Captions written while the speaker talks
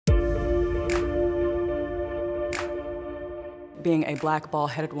being a black,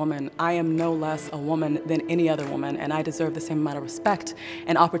 bald-headed woman, I am no less a woman than any other woman, and I deserve the same amount of respect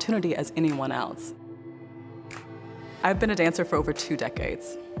and opportunity as anyone else. I've been a dancer for over 2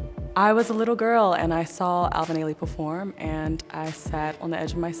 decades. I was a little girl and I saw Alvin Ailey perform, and I sat on the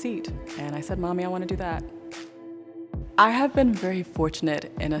edge of my seat and I said, "Mommy, I want to do that." I have been very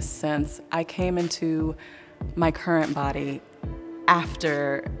fortunate in a sense. I came into my current body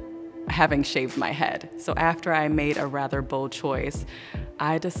after having shaved my head. So after I made a rather bold choice,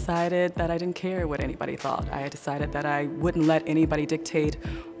 I decided that I didn't care what anybody thought. I decided that I wouldn't let anybody dictate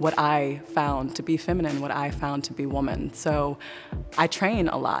what I found to be feminine, what I found to be woman. So I train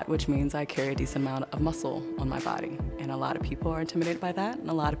a lot, which means I carry a decent amount of muscle on my body. And a lot of people are intimidated by that, and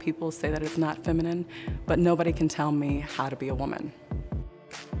a lot of people say that it's not feminine, but nobody can tell me how to be a woman.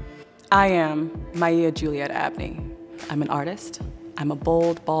 I am Marija Juliet Abney. I'm an artist. I'm a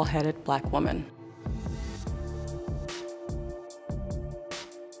bold, bald-headed black woman.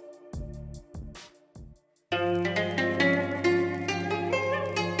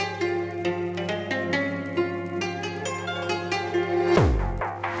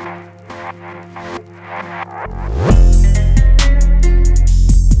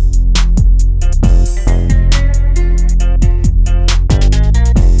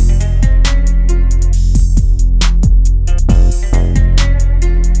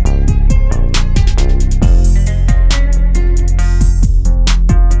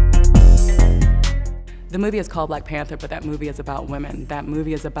 The movie is called Black Panther, but that movie is about women. That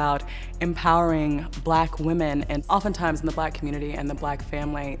movie is about empowering black women, and oftentimes in the black community and the black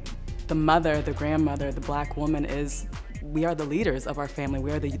family, the mother, the grandmother, the black woman we are the leaders of our family,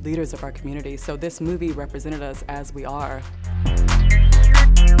 we are the leaders of our community. So this movie represented us as we are.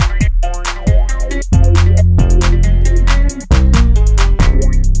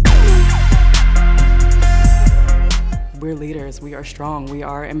 We're leaders, we are strong, we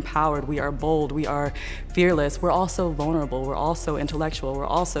are empowered, we are bold, we are fearless. We're also vulnerable, we're also intellectual, we're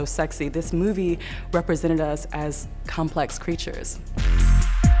also sexy. This movie represented us as complex creatures.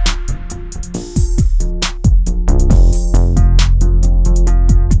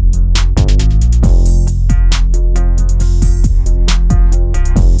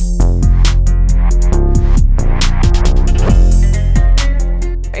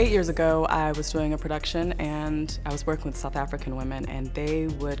 8 years ago, I was doing a production and I was working with South African women, and they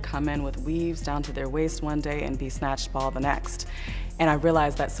would come in with weaves down to their waist one day and be snatched ball the next. And I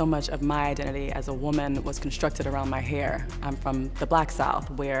realized that so much of my identity as a woman was constructed around my hair. I'm from the Black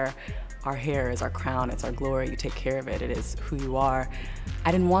South, where our hair is our crown, it's our glory, you take care of it, it is who you are.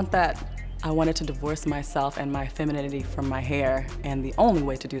 I didn't want that. I wanted to divorce myself and my femininity from my hair, and the only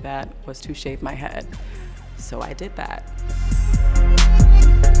way to do that was to shave my head. So I did that.